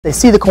They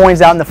see the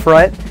coins out in the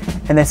front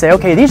and they say,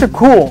 okay, these are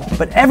cool,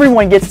 but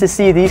everyone gets to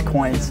see these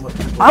coins.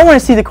 I want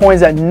to see the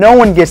coins that no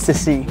one gets to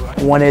see.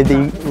 One of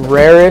the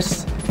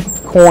rarest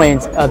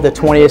coins of the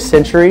 20th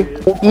century,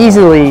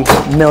 easily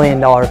 $1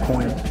 million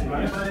coin.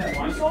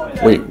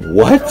 Wait,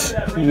 what?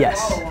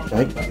 Yes.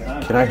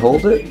 Can I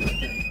hold it?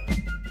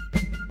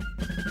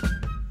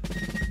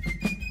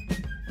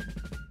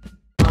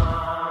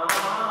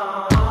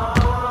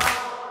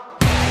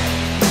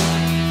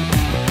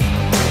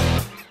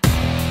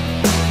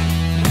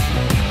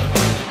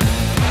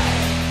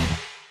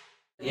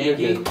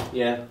 Yankee?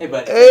 Yeah. Hey,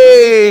 buddy.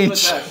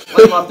 H!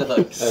 Let him off the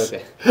hook.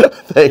 Okay.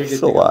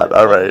 Thanks a lot.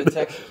 All right.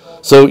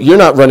 So you're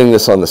not running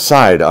this on the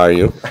side, are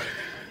you?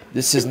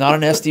 This is not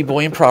an SD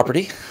Bullion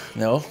property,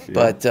 no,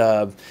 but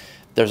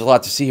there's a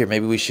lot to see here.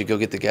 Maybe we should go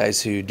get the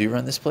guys who do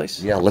run this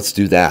place. Yeah, let's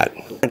do that.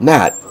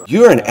 Matt,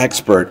 you're an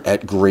expert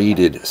at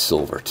graded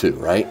silver too,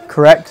 right?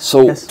 Correct.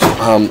 So yes.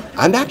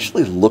 I'm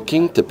actually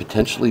looking to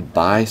potentially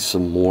buy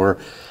some more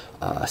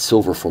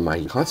silver for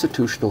my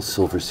Constitutional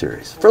Silver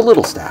Series for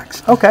little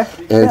stacks. Okay.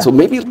 And so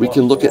maybe we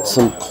can look at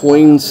some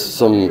coins,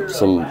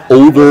 some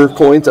older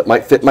coins that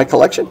might fit my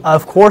collection.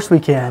 Of course we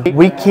can.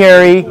 We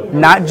carry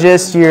not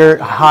just your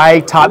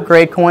high top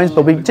grade coins,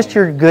 but just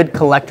your good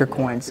collector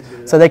coins.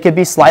 So they could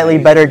be slightly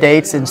better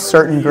dates in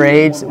certain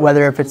grades,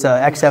 whether if it's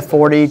a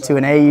XF40 to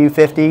an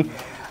AU50.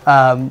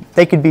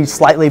 They could be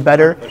slightly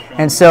better,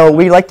 and so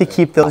we like to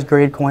keep those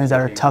grade coins that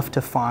are tough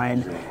to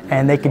find,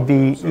 and they could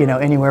be, you know,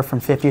 anywhere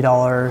from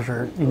 $50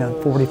 or, you know,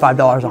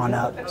 $45 on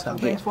up. So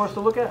Things for us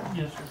to look at.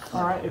 Yes, sir.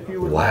 All right, if you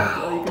would like,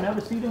 you can have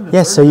a seat in the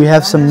yes, so you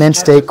have some mint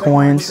state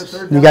coins,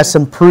 you got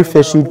some proof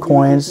issued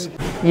coins.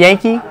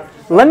 Yankee,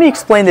 let me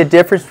explain the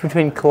difference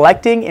between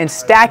collecting and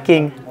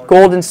stacking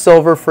gold and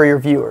silver for your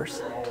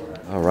viewers.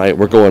 All right,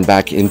 we're going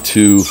back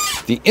into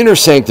the inner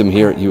sanctum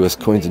here at U.S.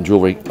 Coins and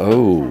Jewelry.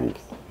 Oh.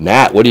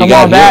 Matt, what do you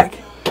got here? Back.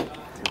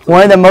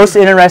 One of the most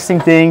interesting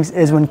things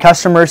is when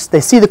customers,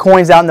 they see the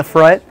coins out in the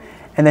front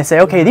and they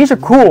say, okay, these are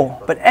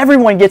cool, but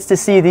everyone gets to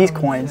see these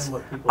coins.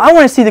 I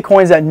want to see the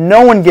coins that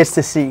no one gets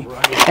to see.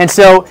 And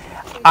so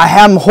I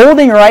am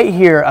holding right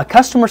here a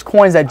customer's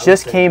coins that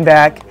just came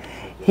back.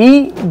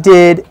 He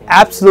did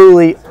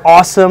absolutely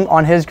awesome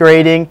on his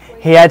grading.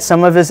 He had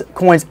some of his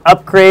coins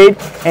upgrade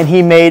and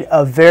he made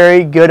a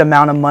very good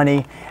amount of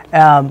money.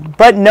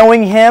 But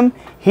knowing him,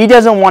 he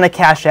doesn't want to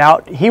cash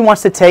out. He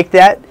wants to take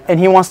that and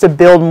he wants to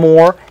build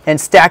more and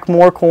stack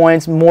more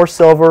coins, more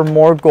silver,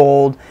 more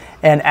gold,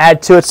 and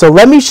add to it. So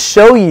let me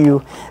show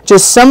you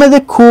just some of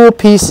the cool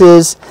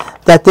pieces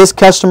that this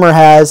customer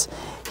has.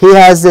 He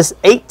has this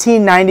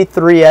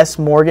 1893S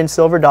Morgan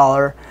silver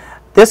dollar.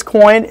 This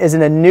coin is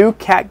in a new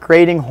cat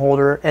grading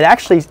holder. It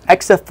actually is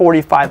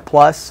XF45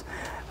 plus.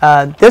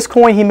 This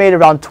coin he made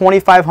around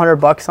 2,500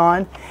 bucks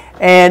on.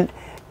 And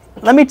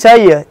let me tell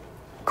you,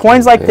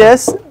 coins like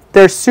this,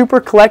 they're super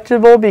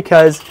collectible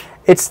because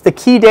it's the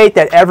key date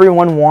that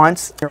everyone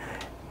wants.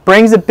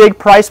 Brings a big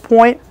price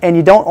point, and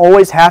you don't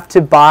always have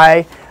to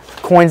buy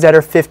coins that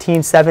are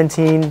 15,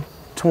 17,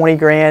 20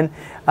 grand.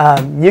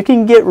 You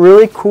can get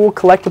really cool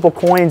collectible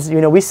coins. You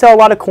know, we sell a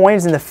lot of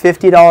coins in the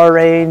 $50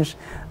 range,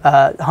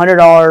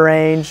 $100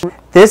 range.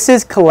 This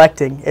is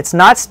collecting. It's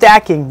not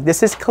stacking.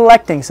 This is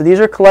collecting. So these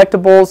are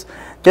collectibles.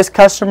 This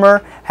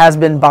customer has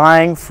been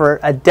buying for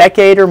a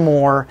decade or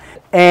more,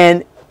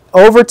 and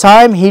over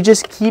time, he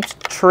just keeps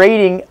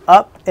trading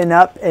up and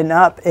up and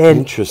up. And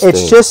interesting.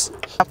 It's just...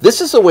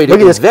 This is a way to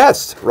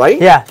invest, right?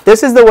 Yeah,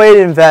 this is the way to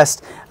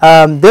invest.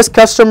 This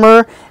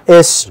customer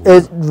is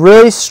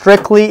really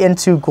strictly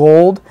into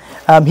gold.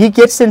 He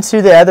gets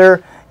into the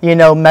other, you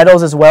know,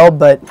 metals as well,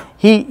 but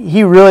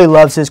he really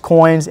loves his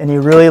coins and he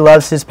really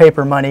loves his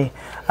paper money.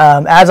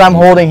 As I'm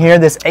holding here,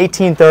 this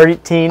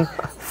 1813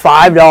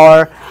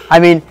 $5. I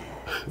mean,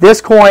 this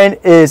coin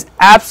is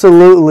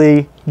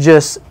absolutely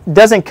just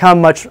doesn't come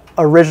much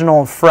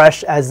original and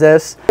fresh as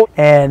this,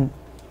 and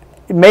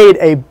made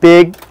a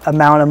big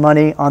amount of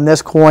money on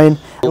this coin.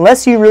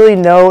 Unless you really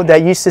know that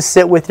you used to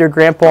sit with your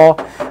grandpa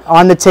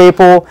on the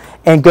table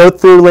and go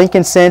through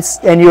Lincoln Cents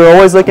and you're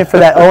always looking for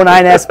that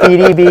 09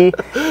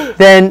 SPDB,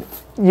 then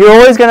you're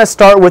always going to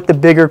start with the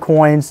bigger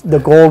coins, the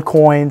gold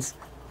coins.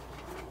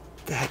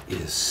 That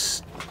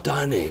is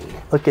stunning.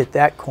 Look at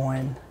that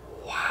coin.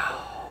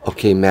 Wow.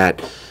 Okay,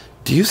 Matt,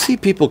 do you see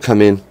people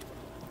come in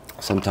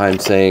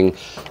sometimes saying,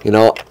 you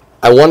know,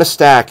 I want to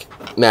stack,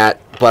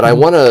 Matt, but I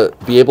want to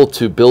be able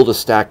to build a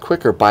stack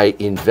quicker by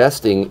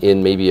investing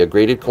in maybe a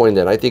graded coin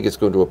that I think is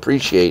going to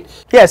appreciate.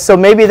 Yeah, so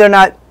maybe they're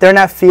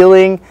not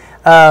feeling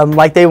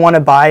like they want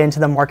to buy into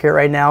the market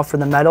right now for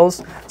the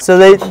metals.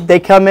 So they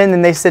come in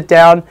and they sit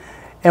down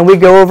and we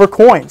go over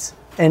coins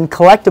and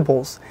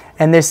collectibles,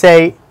 and they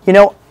say, you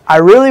know, I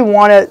really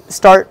want to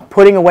start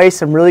putting away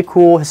some really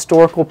cool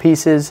historical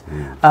pieces,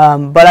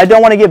 but I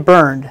don't want to get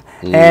burned.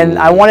 And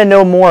I want to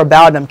know more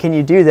about them. Can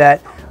you do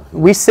that?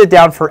 We sit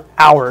down for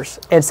hours,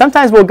 and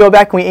sometimes we'll go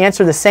back and we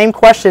answer the same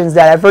questions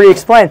that I've already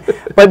explained.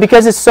 But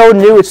because it's so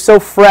new, it's so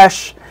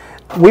fresh,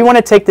 we want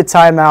to take the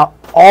time out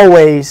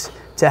always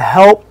to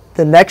help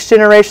the next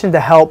generation, to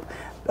help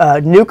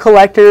new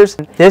collectors,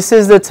 this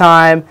is the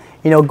time.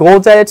 You know,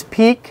 gold's at its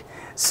peak.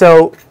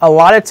 So a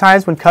lot of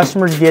times when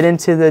customers get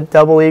into the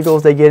double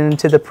eagles, they get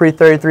into the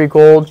pre-33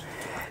 gold,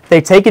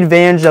 they take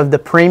advantage of the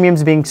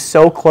premiums being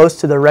so close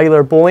to the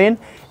regular bullion.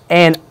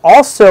 And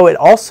also, it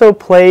also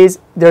plays,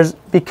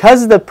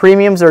 because the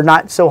premiums are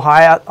not so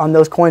high on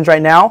those coins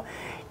right now,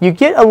 you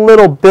get a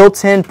little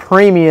built-in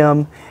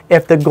premium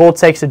if the gold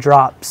takes a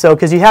drop. So,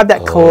 because you have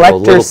that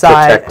collector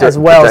side as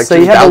well. So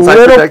you have a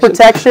little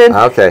protection,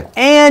 okay,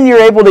 and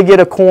you're able to get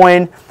a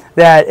coin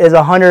that is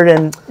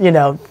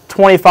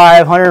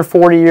 125,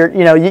 140 year.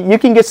 You know, you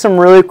can get some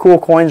really cool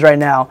coins right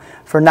now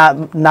for not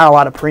a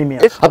lot of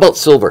premium. How about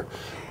silver?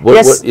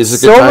 Yes, what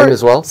is a good time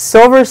as well?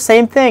 Silver,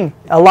 same thing.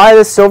 A lot of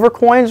the silver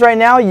coins right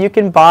now you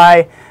can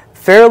buy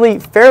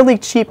fairly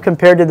cheap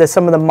compared to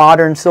some of the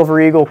modern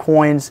Silver Eagle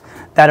coins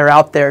that are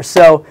out there.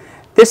 So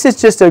this is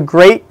just a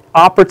great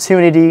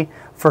opportunity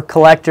for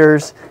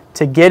collectors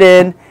to get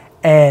in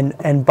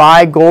and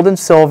buy gold and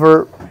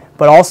silver,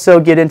 but also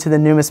get into the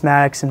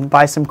numismatics and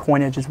buy some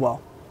coinage as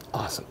well.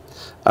 Awesome.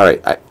 All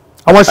right. I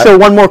want to show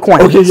one more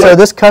coin. Okay, so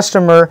this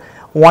customer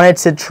wanted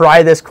to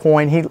try this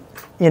coin.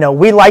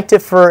 We liked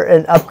it for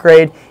an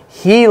upgrade.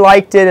 He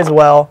liked it as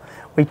well.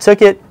 We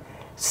took it,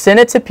 sent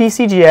it to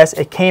PCGS.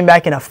 It came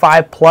back in a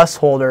 5+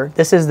 holder.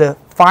 This is the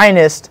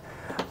finest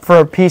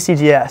for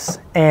PCGS.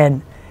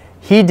 And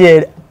he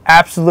did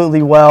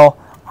absolutely well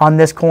on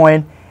this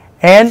coin.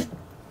 And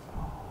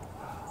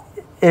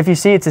if you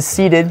see, it's a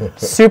seated,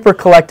 super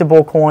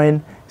collectible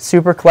coin,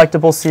 super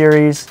collectible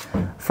series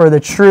for the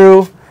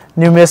true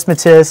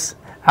numismatists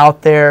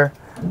out there.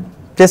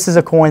 This is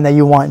a coin that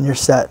you want in your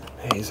set.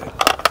 Amazing.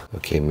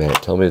 Okay,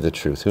 Matt, tell me the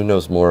truth. Who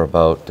knows more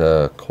about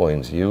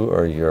coins, you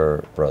or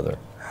your brother?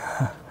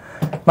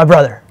 My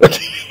brother.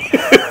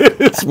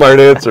 Smart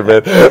answer,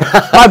 man.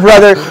 My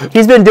brother,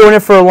 he's been doing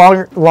it for a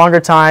longer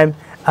time.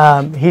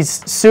 He's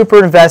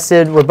super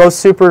invested. We're both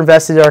super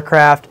invested in our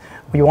craft.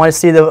 We want to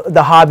see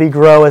the hobby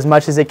grow as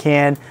much as it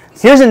can.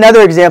 So here's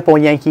another example,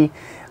 Yankee.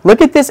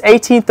 Look at this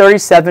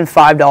 1837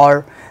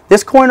 $5.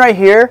 This coin right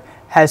here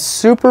has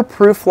super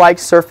proof-like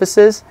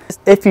surfaces.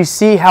 If you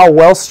see how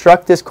well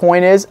struck this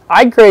coin is,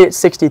 I grade it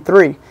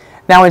 63.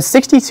 Now in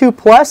 62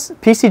 plus,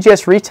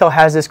 PCGS Retail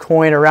has this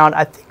coin around,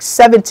 I think,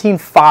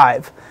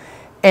 17.5.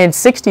 And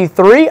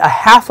 63, a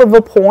half of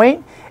a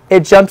point,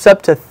 it jumps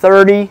up to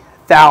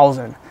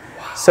 30,000. Wow.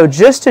 So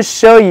just to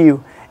show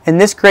you, in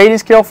this grading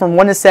scale from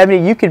 1 to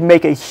 70, you could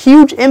make a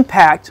huge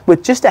impact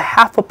with just a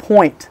half a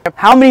point.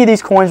 How many of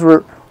these coins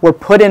were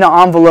put in an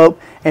envelope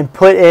and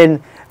put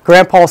in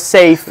grandpa's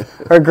safe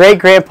or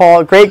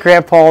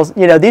great-grandpa's,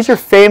 these are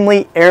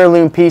family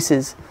heirloom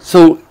pieces.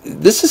 So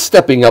this is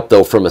stepping up,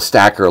 though, from a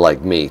stacker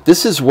like me.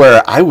 This is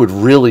where I would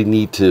really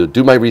need to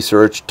do my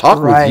research,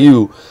 talk with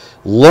you,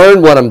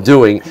 learn what I'm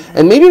doing,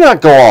 and maybe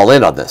not go all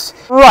in on this.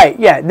 Right,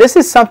 yeah. This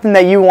is something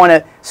that you want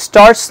to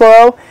start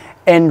slow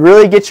and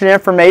really get your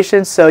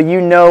information so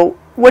you know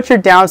what's your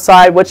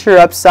downside, what's your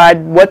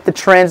upside, what the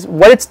trends,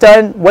 what it's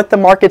done, what the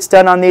market's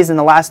done on these in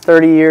the last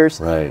 30 years.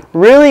 Right.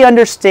 Really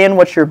understand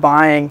what you're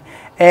buying,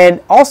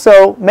 and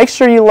also make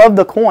sure you love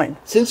the coin.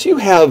 Since you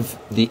have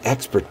the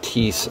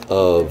expertise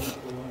of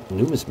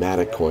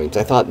numismatic coins,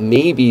 I thought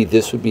maybe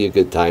this would be a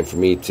good time for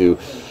me to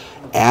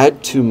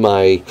add to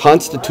my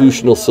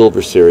Constitutional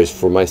Silver Series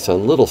for my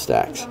son Little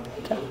Stacks.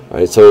 Okay. All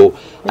right, so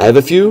I have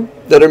a few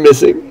that are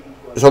missing.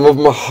 Some of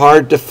them are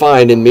hard to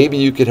find, and maybe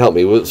you could help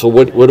me. So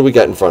what do we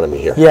got in front of me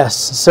here? Yes,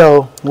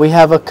 so we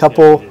have a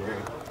couple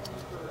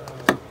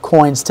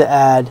coins to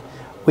add.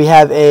 We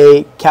have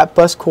a cap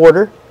bust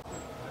quarter.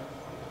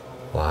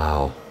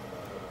 Wow.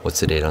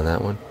 What's the date on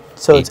that one?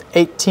 So it's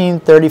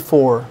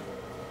 1834.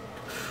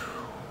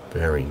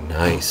 Very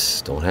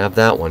nice. Don't have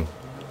that one.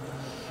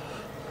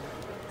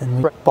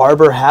 And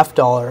Barber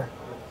 $50.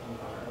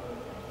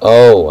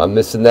 Oh, I'm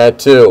missing that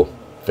too.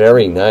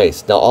 Very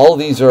nice. Now all of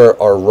these are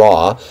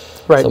raw.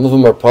 Right. Some of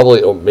them are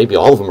probably, or maybe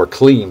all of them are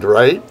cleaned,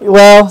 right?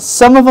 Well,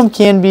 some of them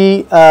can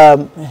be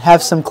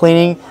have some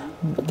cleaning.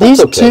 These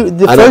okay.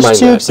 the first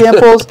two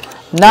examples,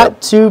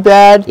 not too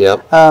bad.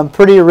 Yep.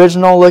 Pretty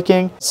original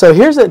looking. So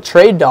here's a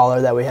trade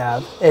dollar that we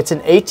have. It's an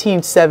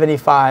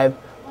 1875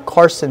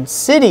 Carson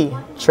City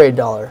trade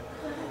dollar.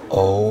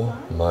 Oh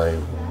my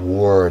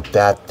word,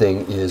 that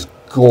thing is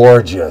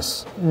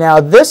gorgeous. Now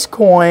this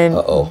coin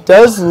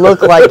does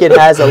look like it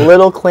has a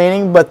little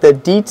cleaning, but the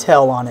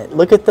detail on it,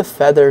 look at the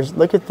feathers,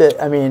 look at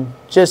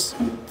just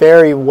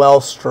very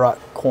well struck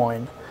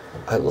coin.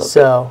 I love it.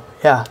 So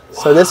yeah,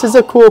 so this is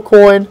a cool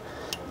coin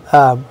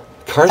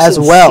Carson as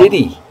well.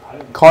 City.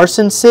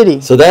 Carson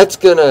City. So that's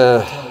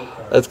gonna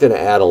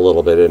add a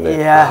little bit in there.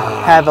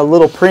 Yeah, have a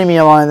little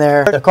premium on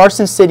there. The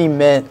Carson City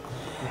Mint.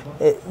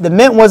 The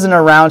Mint wasn't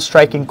around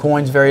striking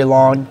coins very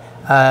long.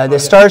 They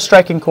started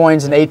striking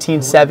coins in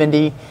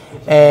 1870,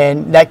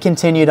 and that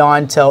continued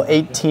on until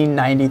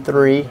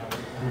 1893.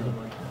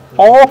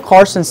 All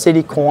Carson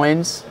City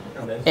coins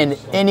in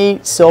any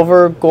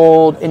silver,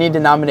 gold, any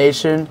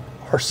denomination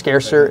are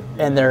scarcer,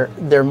 and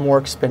they're more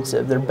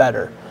expensive. They're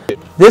better.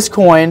 This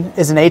coin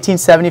is an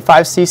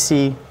 1875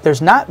 cc.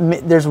 There's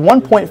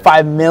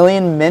 1.5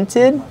 million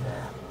minted,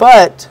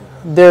 but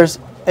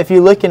if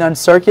you look in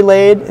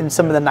uncirculated in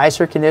some of the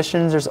nicer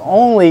conditions, there's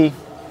only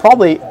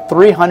probably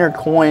 300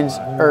 coins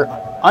or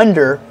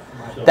under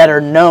that are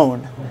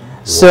known.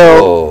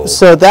 So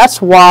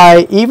that's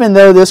why, even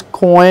though this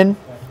coin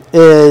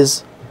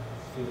is,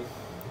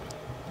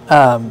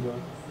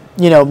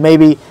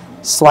 maybe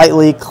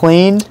slightly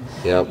cleaned,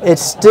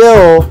 it's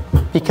still,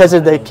 because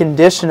of the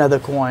condition of the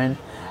coin,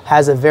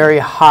 has a very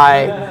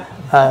high,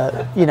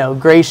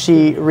 gray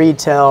sheet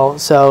retail.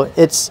 So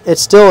it's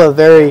still a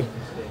very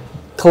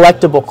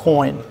collectible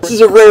coin. This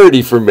is a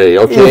rarity for me,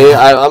 okay?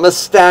 I'm a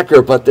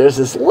stacker, but there's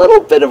this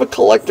little bit of a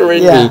collector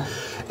in me,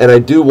 and I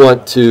do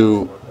want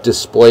to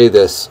display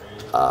this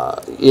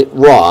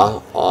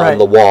raw on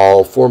the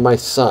wall for my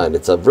son.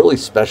 It's a really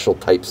special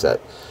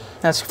typeset.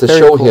 That's to very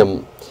show cool.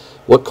 him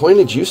what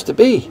coinage used to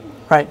be.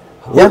 Right.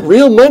 What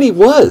real money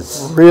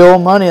was. Real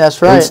money,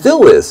 that's right. And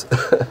still is.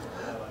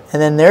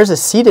 And then there's a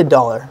seated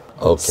dollar.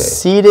 Okay.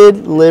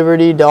 Seated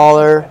Liberty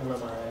dollar.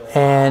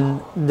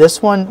 And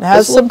this one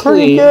has some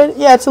pretty good.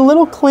 Yeah, it's a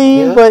little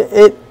clean, but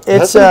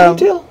it's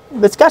detail.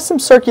 It's got some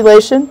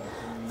circulation.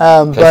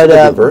 Can I put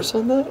a verse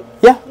on that?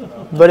 Yeah,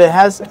 but it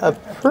has a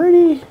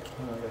pretty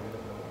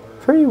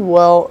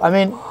well. I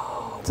mean,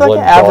 it's like an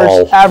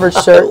average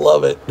cert. I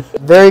love it.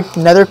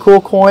 Another cool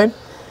coin.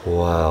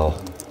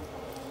 Wow.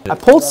 I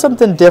pulled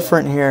something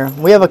different here.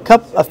 We have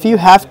a few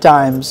half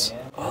dimes.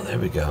 Oh, there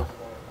we go.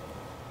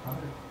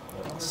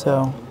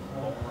 So,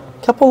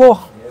 a couple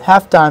little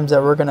half dimes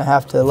that we're going to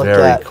have to look at.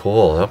 Very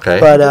cool. Okay.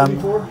 But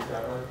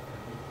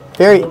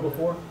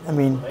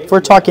if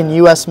we're talking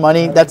U.S.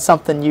 money, that's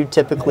something you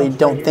typically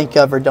don't think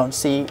of or don't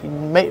see.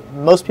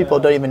 Most people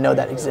don't even know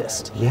that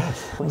exists.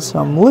 Yes. So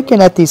I'm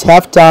looking at these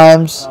half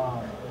dimes.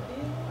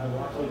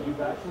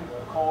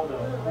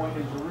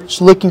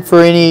 Just looking for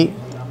any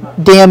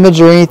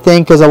damage or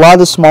anything, because a lot of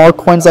the smaller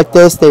coins like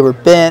this, they were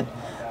bent.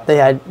 They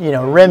had,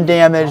 rim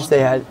damage. They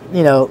had,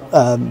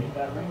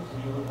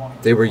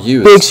 they were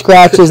used. Big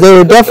scratches. They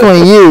were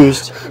definitely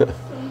used.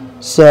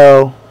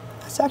 So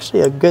that's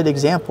actually a good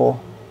example.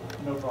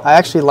 I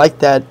actually like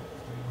that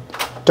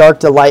dark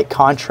to light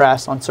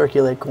contrast on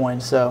circulated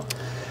coins. So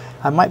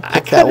I might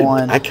pick that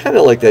one. I kind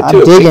of like that I'm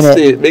too. digging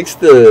It makes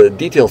the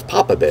details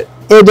pop a bit.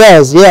 It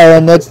does, yeah,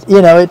 and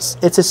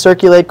it's a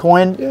circulated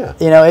coin. Yeah.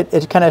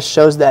 It kind of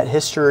shows that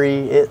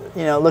history. It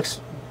looks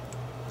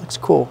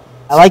cool.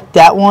 I like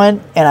that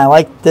one, and I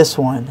like this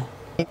one.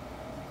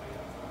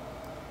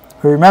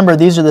 Remember,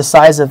 these are the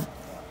size of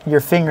your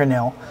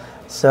fingernail,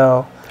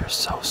 so they're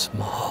so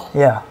small.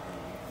 Yeah.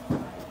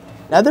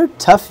 Another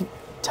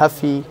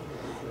toughie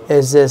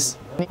is this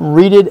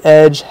reeded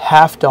edge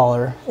half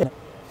dollar.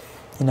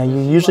 You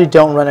usually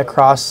don't run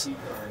across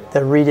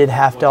the reeded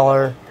half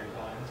dollar,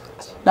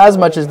 not as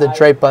much as the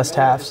drape bust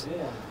halves.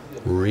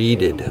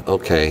 Reeded.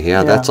 Okay,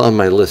 yeah, that's on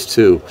my list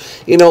too.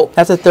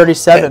 That's a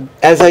 37.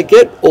 As I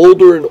get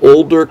older and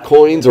older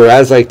coins, or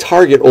as I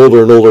target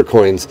older and older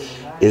coins,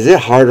 is it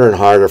harder and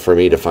harder for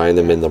me to find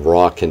them in the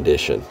raw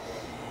condition?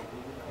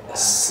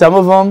 Some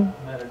of them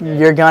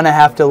you're going to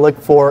have to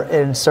look for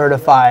in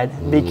certified,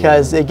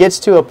 because it gets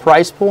to a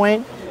price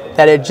point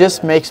that it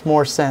just makes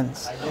more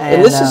sense.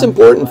 And this is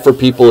important for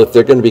people, if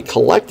they're going to be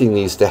collecting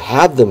these, to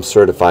have them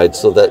certified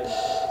so that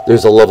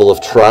there's a level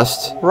of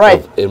trust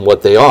in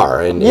what they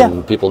are,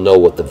 and people know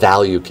what the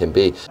value can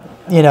be.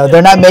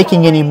 They're not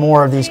making any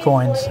more of these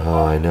coins.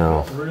 Oh, I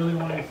know.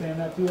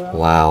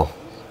 Wow.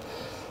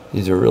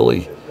 These are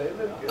really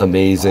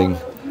amazing.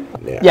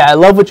 Yeah, I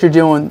love what you're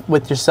doing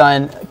with your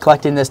son,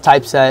 collecting this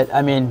typeset.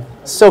 I mean,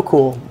 so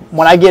cool.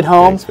 When I get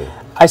home,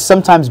 I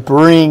sometimes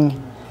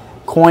bring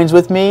coins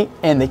with me,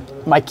 and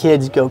my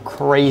kids go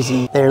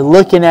crazy. They're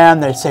looking at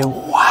them, they're saying,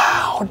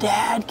 "Wow,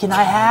 Dad, can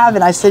I have?"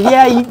 And I said,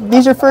 "Yeah,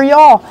 these are for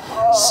y'all."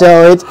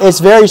 So it's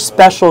very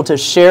special to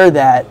share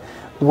that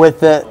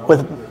with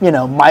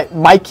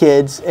my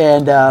kids,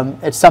 and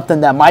it's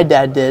something that my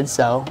dad did.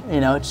 So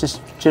it's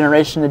just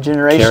generation to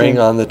generation, carrying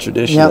on the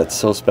tradition. That's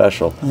so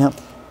special. Yep.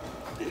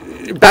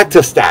 Back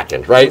to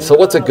stacking, right? So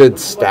what's a good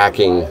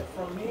stacking?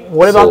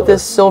 What about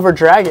this silver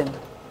dragon?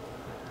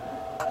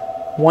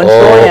 1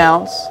 troy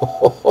ounce,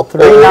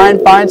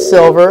 3.9 fine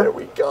silver. There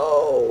we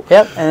go.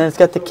 Yep, and it's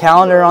got the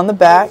calendar on the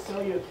back.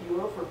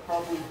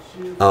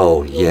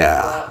 Oh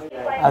yeah.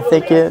 I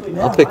think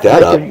I'll pick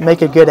that up.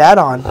 Make a good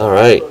add-on. All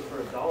right,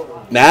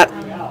 Matt.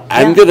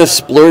 I'm going to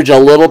splurge a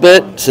little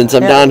bit since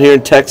I'm down here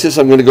in Texas.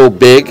 I'm going to go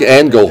big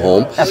and go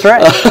home. That's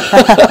right.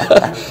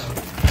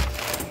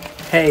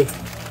 Hey,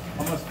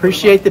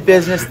 appreciate the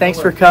business. Thanks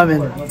for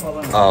coming.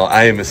 Oh,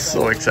 I am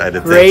so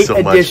excited. Great Thanks so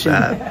addition.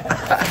 much,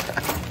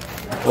 Matt.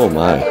 Oh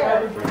my.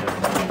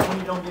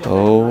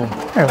 Oh.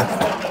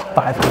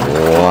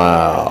 500.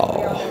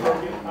 Wow.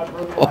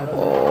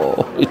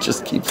 Oh, it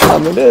just keeps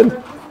coming in.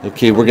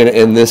 Okay, we're going to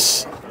end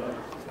this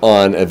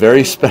on a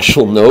very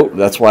special note.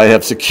 That's why I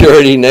have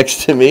security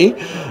next to me,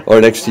 or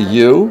next to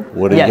you.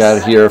 What do you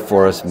got here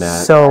for us,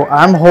 Matt? So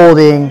I'm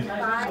holding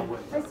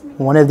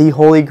one of the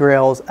Holy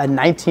Grails, a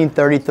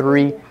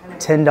 1933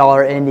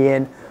 $10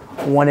 Indian,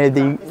 one of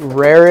the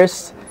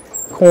rarest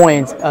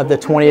coins of the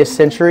 20th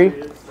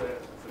century,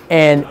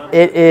 and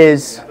it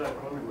is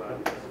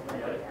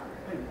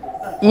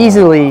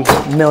easily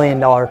 $1 million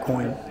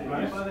coin.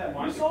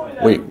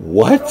 Wait,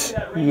 what?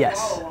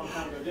 Yes.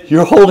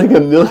 You're holding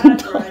 $1 million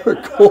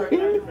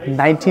coin?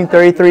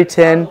 1933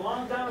 tin.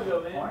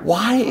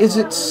 Why is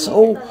it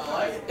so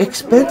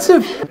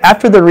expensive?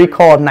 After the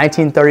recall of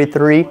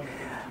 1933,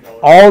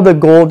 all the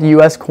gold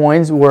U.S.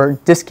 coins were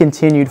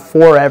discontinued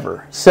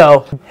forever.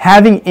 So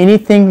having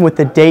anything with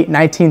the date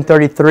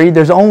 1933,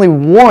 there's only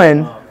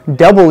one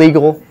double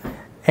legal,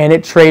 and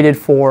it traded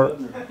for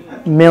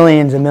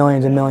millions and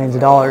millions and millions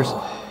of dollars.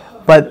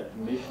 But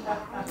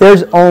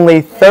there's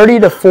only 30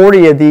 to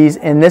 40 of these,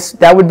 and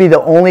that would be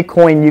the only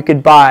coin you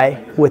could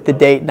buy with the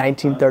date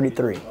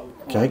 1933.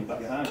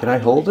 Can I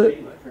hold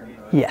it?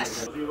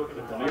 Yes.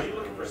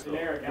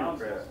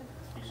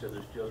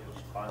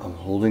 I'm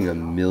holding $1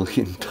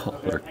 million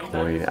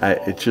coin.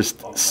 It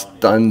just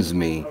stuns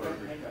me.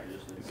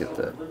 Get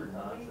that.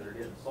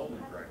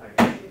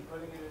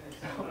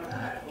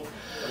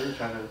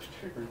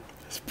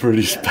 It's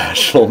pretty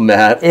special,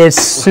 Matt. It's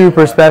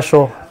super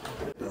special.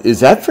 Is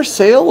that for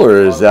sale or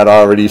is that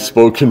already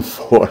spoken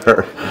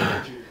for?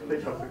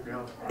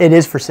 It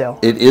is for sale.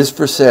 It is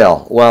for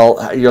sale.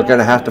 Well, you're going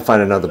to have to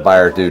find another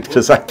buyer, dude,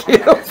 because I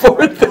can't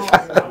afford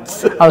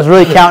that. I was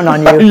really counting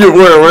on you. You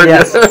were, weren't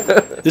Yes. you?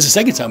 This is the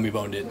second time we've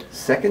owned it.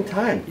 Second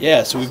time.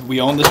 Yeah, so we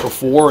owned this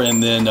before,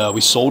 and then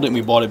we sold it and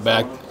we bought it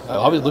back.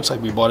 It looks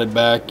like we bought it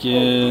back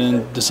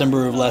in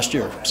December of last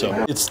year.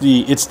 So it's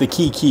the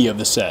key of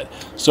the set.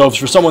 So if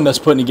for someone that's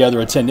putting together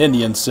a 10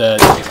 Indian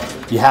set,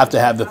 you have to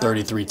have the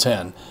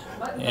 3310.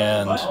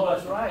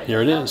 And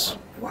here it is.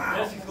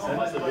 Wow.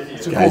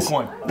 It's a Guys,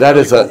 cool coin.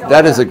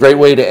 that is a great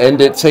way to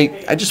end it.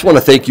 Say, I just want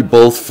to thank you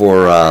both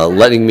for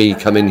letting me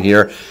come in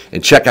here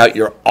and check out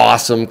your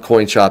awesome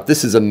coin shop.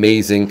 This is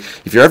amazing.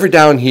 If you're ever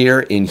down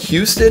here in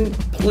Houston,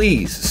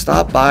 please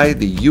stop by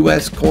the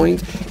U.S.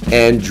 Coins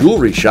and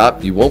Jewelry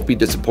Shop. You won't be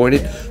disappointed.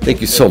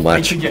 Thank you so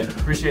much. Thanks again.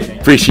 Appreciate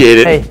it. Appreciate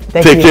it. Hey,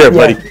 thank Take you. care,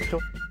 Yeah. buddy.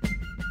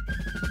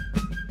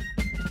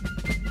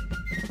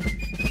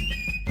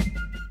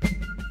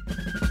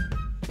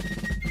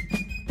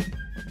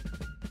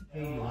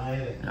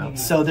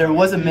 So there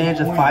was a mintage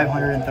of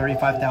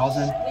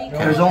 535,000.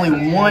 There's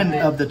only one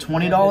of the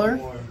 $20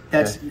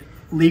 that's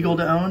legal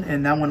to own,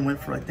 and that one went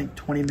for I think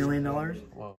 $20 million.